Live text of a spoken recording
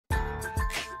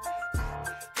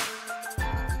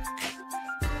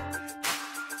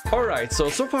Alright, so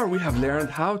far we have learned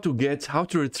how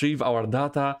to retrieve our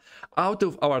data out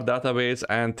of our database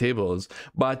and tables.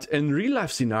 But in real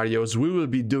life scenarios, we will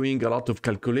be doing a lot of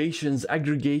calculations,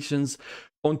 aggregations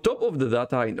on top of the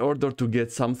data in order to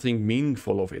get something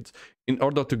meaningful of it, in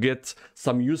order to get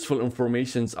some useful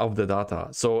informations of the data.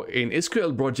 So in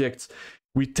SQL projects,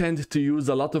 we tend to use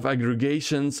a lot of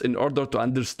aggregations in order to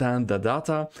understand the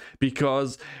data,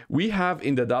 because we have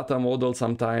in the data model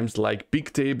sometimes like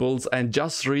big tables, and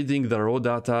just reading the raw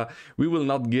data, we will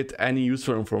not get any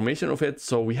useful information of it.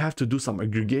 So we have to do some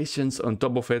aggregations on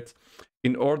top of it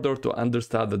in order to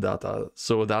understand the data.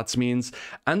 So that means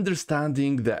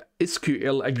understanding the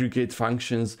SQL aggregate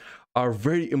functions are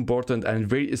very important and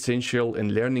very essential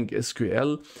in learning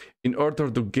SQL in order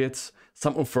to get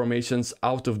some informations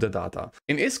out of the data.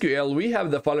 In SQL, we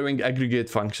have the following aggregate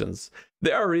functions.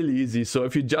 They are really easy, so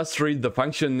if you just read the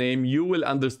function name, you will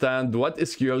understand what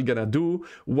SQL gonna do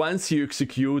once you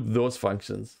execute those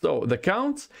functions. So the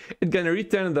count, it's gonna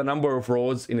return the number of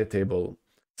rows in a table.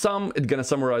 Sum, it's gonna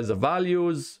summarize the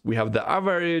values. We have the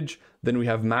average, then we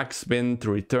have max bin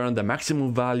to return the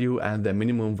maximum value and the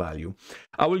minimum value.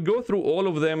 I will go through all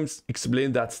of them,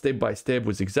 explain that step by step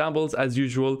with examples as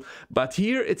usual, but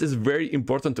here it is very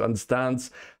important to understand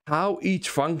how each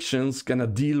function's gonna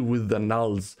deal with the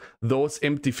nulls, those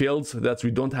empty fields that we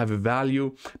don't have a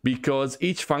value, because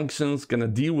each function's gonna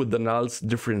deal with the nulls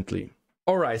differently.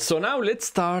 Alright, so now let's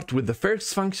start with the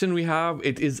first function we have.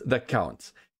 It is the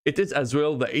count. It is as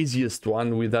well the easiest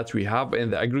one that we have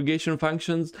in the aggregation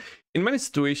functions. In many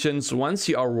situations, once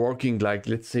you are working, like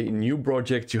let's say in new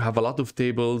projects, you have a lot of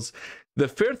tables. The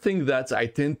first thing that I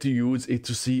tend to use is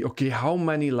to see, okay, how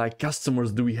many like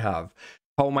customers do we have?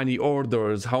 How many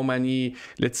orders, how many,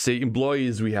 let's say,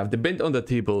 employees we have, depend on the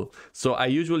table. So I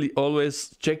usually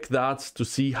always check that to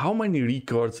see how many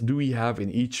records do we have in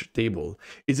each table.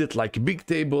 Is it like a big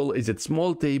table? Is it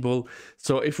small table?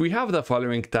 So if we have the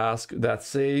following task that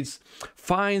says,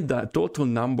 find the total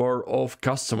number of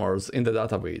customers in the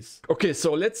database. Okay,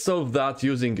 so let's solve that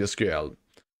using SQL.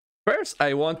 First,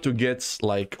 I want to get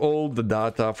like all the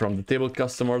data from the table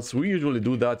customers. We usually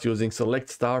do that using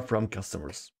select star from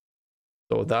customers.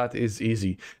 So that is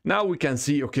easy. Now we can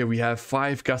see, okay, we have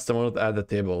 5 customers at the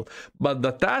table, but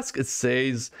the task, it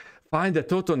says, find the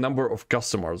total number of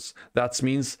customers. That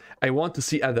means I want to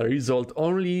see as a result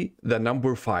only the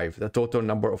number 5, the total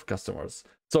number of customers.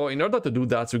 So in order to do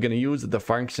that, we're going to use the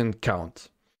function count.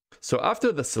 So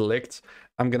after the select,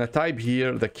 I'm going to type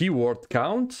here the keyword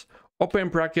count, open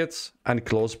brackets and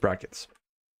close brackets.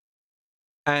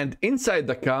 And inside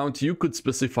the count, you could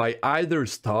specify either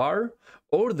star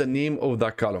or the name of the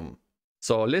column.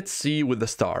 So let's see with the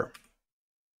star.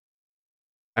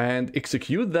 And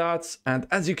execute that. And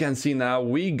as you can see now,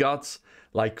 we got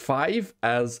like 5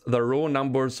 as the raw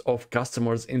numbers of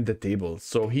customers in the table.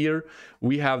 So here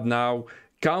we have now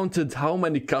counted how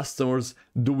many customers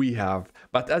do we have.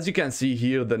 But as you can see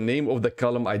here, the name of the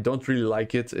column, I don't really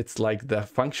like it. It's like the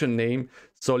function name.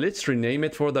 So let's rename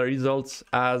it for the results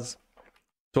as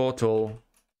total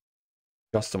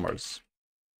customers.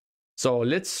 So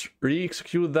let's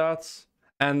re-execute that,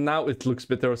 and now it looks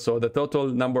better. So the total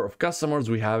number of customers,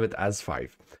 we have it as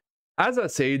 5. As I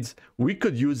said, we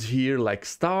could use here like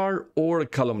star or a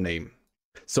column name.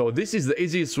 So this is the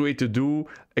easiest way to do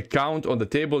a count on the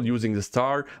table using the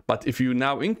star, but if you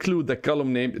now include the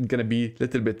column name, it's gonna be a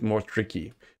little bit more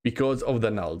tricky because of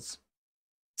the nulls.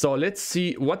 So let's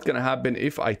see what's gonna happen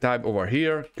if I type over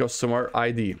here customer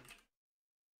ID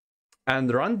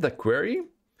and run the query.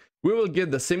 We will get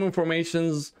the same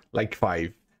informations like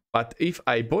 5. But if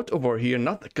I put over here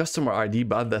not the customer ID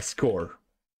but the score,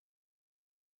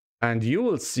 and you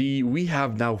will see we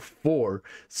have now 4.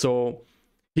 So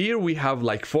here we have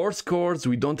like 4 scores,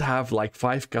 we don't have like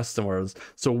 5 customers.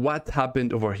 So what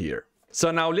happened over here?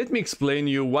 So now let me explain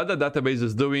you what the database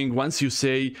is doing once you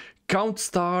say count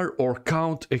star or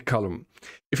count a column.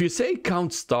 If you say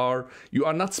count star, you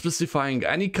are not specifying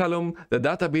any column. The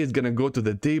database is gonna go to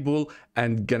the table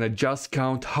and gonna just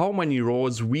count how many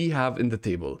rows we have in the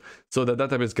table. So the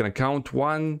database is gonna count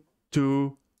 1,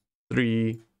 2,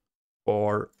 3,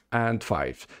 4, and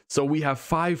 5. So we have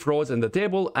 5 rows in the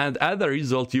table, and as a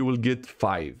result, you will get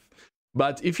 5.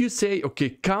 But if you say, okay,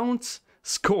 count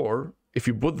score, if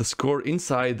you put the score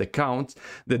inside the count,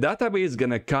 the database is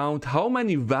gonna count how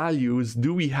many values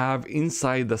do we have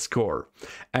inside the score,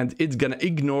 and it's gonna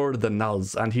ignore the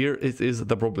nulls. And here it is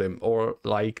the problem, or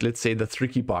like let's say the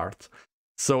tricky part.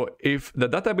 So if the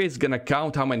database is gonna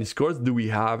count how many scores do we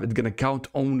have, it's gonna count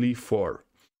only 4.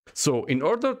 So in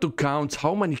order to count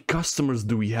how many customers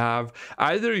do we have,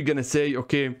 either you're gonna say,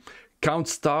 okay, count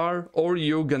star, or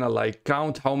you're gonna like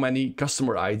count how many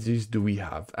customer IDs do we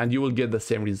have, and you will get the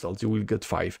same results. You will get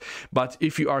 5. But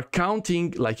if you are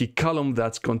counting like a column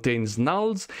that contains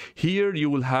nulls, here you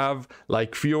will have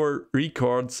like fewer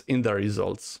records in the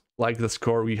results. Like the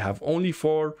score, we have only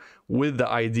 4. With the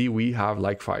ID, we have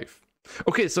like 5.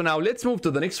 Okay, so now let's move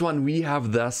to the next one. We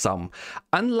have the sum.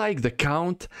 Unlike the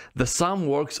count, the sum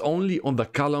works only on the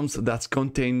columns that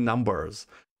contain numbers.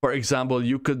 For example,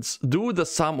 you could do the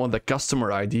sum on the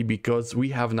customer ID because we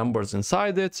have numbers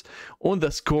inside it, on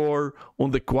the score,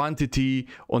 on the quantity,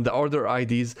 on the order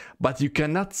IDs, but you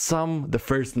cannot sum the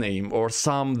first name or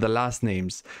sum the last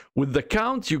names. With the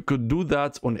count, you could do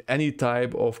that on any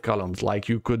type of columns, like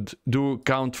you could do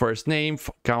count first name,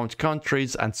 count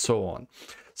countries, and so on.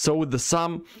 So with the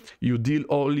sum, you deal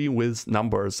only with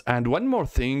numbers. And one more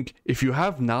thing, if you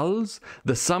have nulls,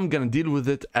 the sum gonna deal with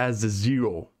it as a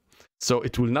 0. So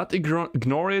it will not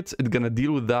ignore it, it's gonna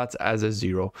deal with that as a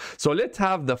 0. So let's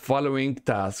have the following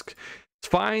task.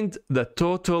 Find the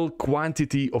total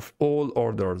quantity of all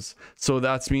orders. So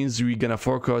that means we're gonna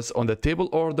focus on the table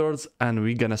orders and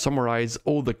we're gonna summarize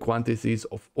all the quantities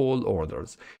of all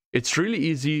orders. It's really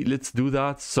easy, let's do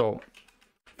that. So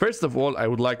first of all, I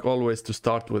would like always to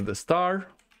start with the star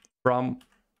from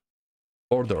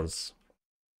orders.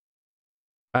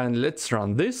 And let's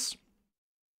run this.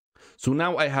 So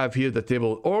now I have here the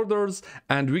table orders,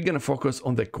 and we're gonna focus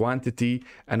on the quantity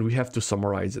and we have to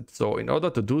summarize it. So in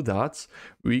order to do that,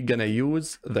 we're gonna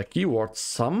use the keyword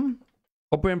sum,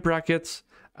 open brackets,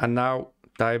 and now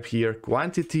type here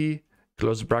quantity,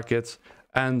 close brackets,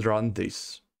 and run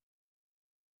this.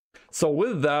 So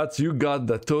with that, you got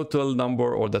the total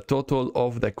number or the total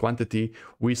of the quantity.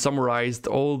 We summarized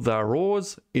all the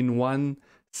rows in one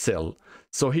cell.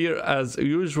 So here, as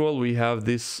usual, we have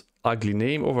this ugly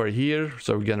name over here.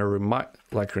 So we're gonna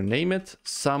rename it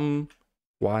sum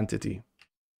quantity.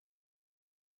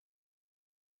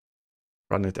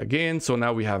 Run it again. So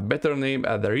now we have better name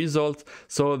as the result.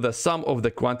 So the sum of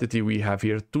the quantity we have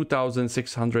here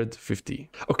 2650.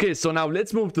 Okay, so now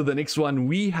let's move to the next one.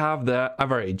 We have the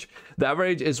average. The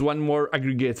average is one more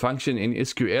aggregate function in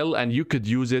SQL, and you could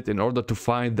use it in order to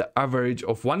find the average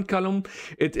of one column.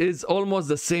 It is almost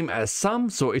the same as sum,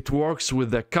 so it works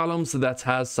with the columns that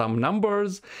has some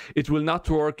numbers. It will not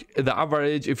work the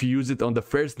average if you use it on the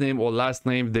first name or last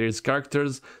name. There is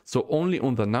characters, so only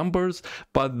on the numbers.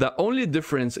 But the only difference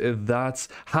is that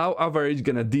how average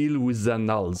gonna deal with the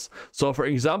nulls. So for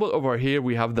example, over here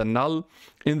we have the null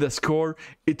in the score.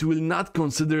 It will not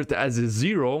consider it as a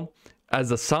 0 as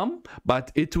a sum,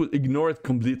 but it will ignore it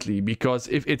completely, because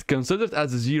if it considered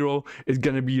as a 0, it's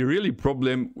gonna be a really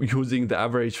problem using the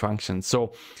average function.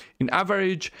 So in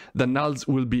average, the nulls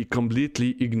will be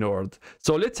completely ignored.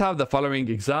 So let's have the following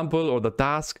example or the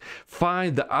task.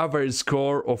 Find the average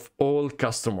score of all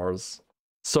customers.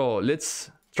 So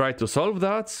let's try to solve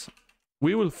that.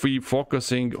 We will be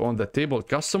focusing on the table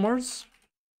customers.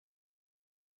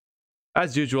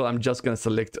 As usual, I'm just gonna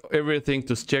select everything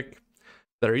to check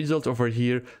the result over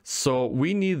here. So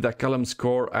we need the column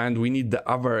score and we need the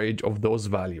average of those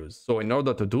values. So in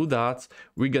order to do that,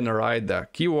 we're gonna write the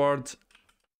keyword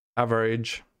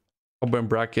average, open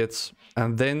brackets,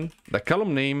 and then the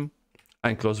column name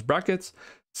and close brackets.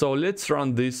 So let's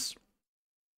run this.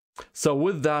 So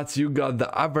with that, you got the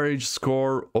average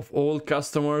score of all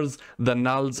customers. The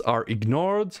nulls are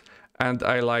ignored, and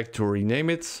I like to rename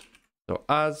it. So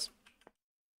as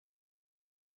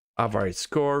average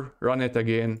score, run it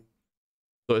again.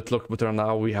 So it looks better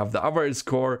now. We have the average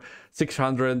score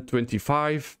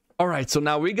 625. All right, so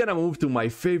now we're gonna move to my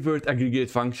favorite aggregate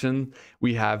function.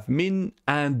 We have min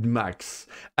and max.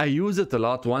 I use it a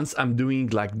lot once I'm doing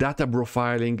like data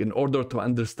profiling in order to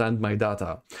understand my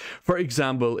data. For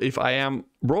example, if I am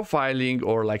profiling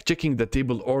or like checking the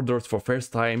table orders for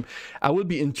first time, I will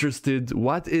be interested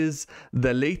what is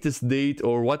the latest date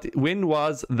or when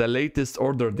was the latest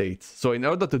order date. So in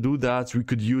order to do that, we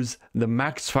could use the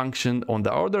max function on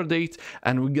the order date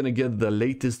and we're gonna get the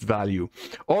latest value.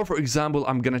 Or for example,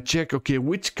 I'm gonna check, okay,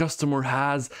 which customer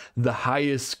has the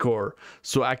highest score.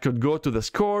 So I could go to the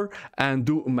score and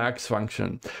do max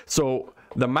function. So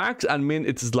the max and min,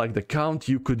 it is like the count.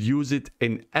 You could use it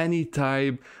in any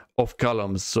type of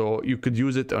columns. So you could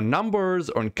use it on numbers,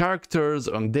 on characters,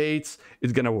 on dates.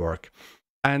 It's gonna work.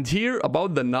 And here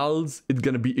about the nulls, it's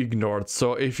gonna be ignored.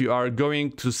 So if you are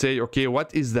going to say, okay,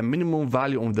 what is the minimum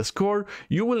value of the score,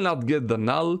 you will not get the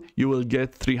null, you will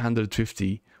get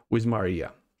 350 with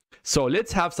Maria. So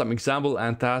let's have some example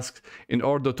and tasks in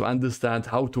order to understand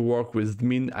how to work with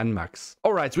min and max.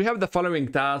 All right, we have the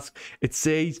following task. It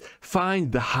says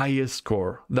find the highest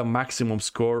score, the maximum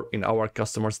score in our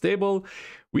customers table.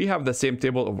 We have the same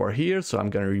table over here, so I'm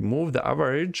going to remove the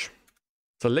average,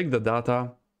 select the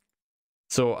data.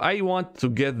 So I want to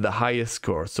get the highest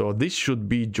score, so this should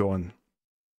be John.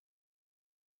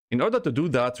 In order to do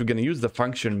that, we're going to use the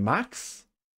function max,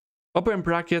 open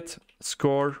bracket,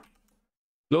 score,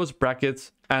 close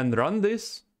brackets, and run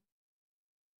this.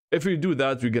 If we do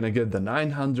that, we're gonna get the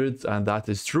 900, and that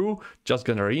is true. Just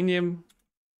gonna rename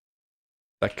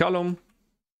the column.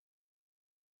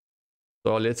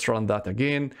 So let's run that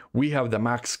again. We have the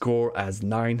max score as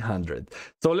 900.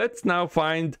 So let's now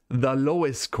find the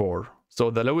lowest score.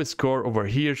 So the lowest score over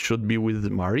here should be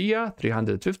with Maria,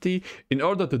 350. In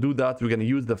order to do that, we're gonna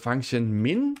use the function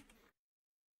min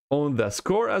on the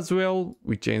score as well.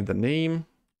 We change the name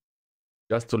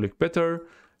just to look better,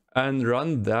 and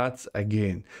run that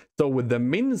again. So with the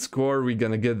min score, we're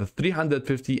gonna get the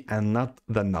 350 and not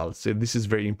the null. So this is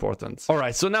very important. All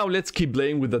right, so now let's keep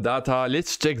playing with the data.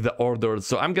 Let's check the order.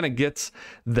 So I'm gonna get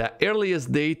the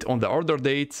earliest date on the order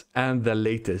date and the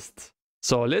latest.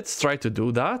 So let's try to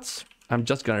do that. I'm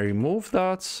just gonna remove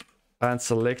that and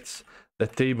select the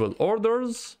table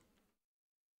orders.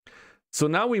 So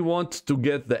now we want to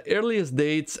get the earliest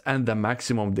dates and the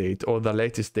maximum date or the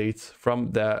latest dates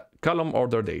from the column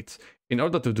order date. In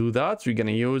order to do that, we're going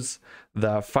to use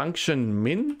the function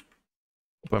min,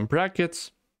 open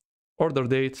brackets, order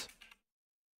date,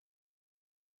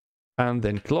 and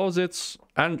then close it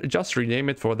and just rename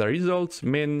it for the result,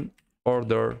 min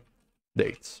order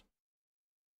date.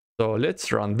 So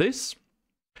let's run this.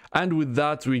 And with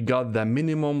that, we got the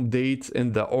minimum date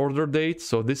in the order date.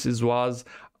 So this was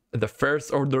the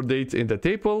first order date in the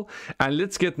table, and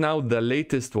let's get now the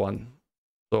latest one.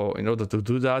 So in order to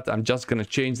do that, I'm just going to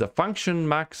change the function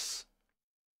max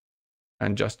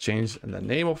and just change the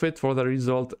name of it for the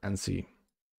result and see.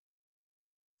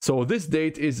 So this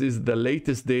date is the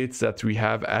latest dates that we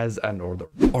have as an order.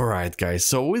 Alright guys,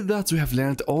 so with that we have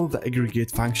learned all the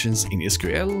aggregate functions in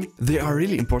SQL. They are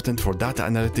really important for data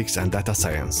analytics and data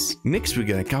science. Next we're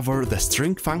gonna cover the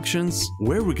string functions,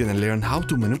 where we're gonna learn how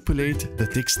to manipulate the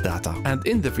text data. And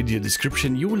in the video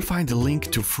description you will find a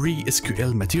link to free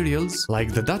SQL materials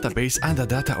like the database and the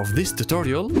data of this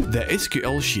tutorial, the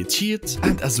SQL sheet,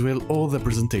 and as well all the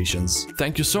presentations.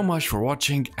 Thank you so much for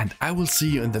watching, and I will see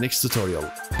you in the next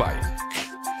tutorial. Bye.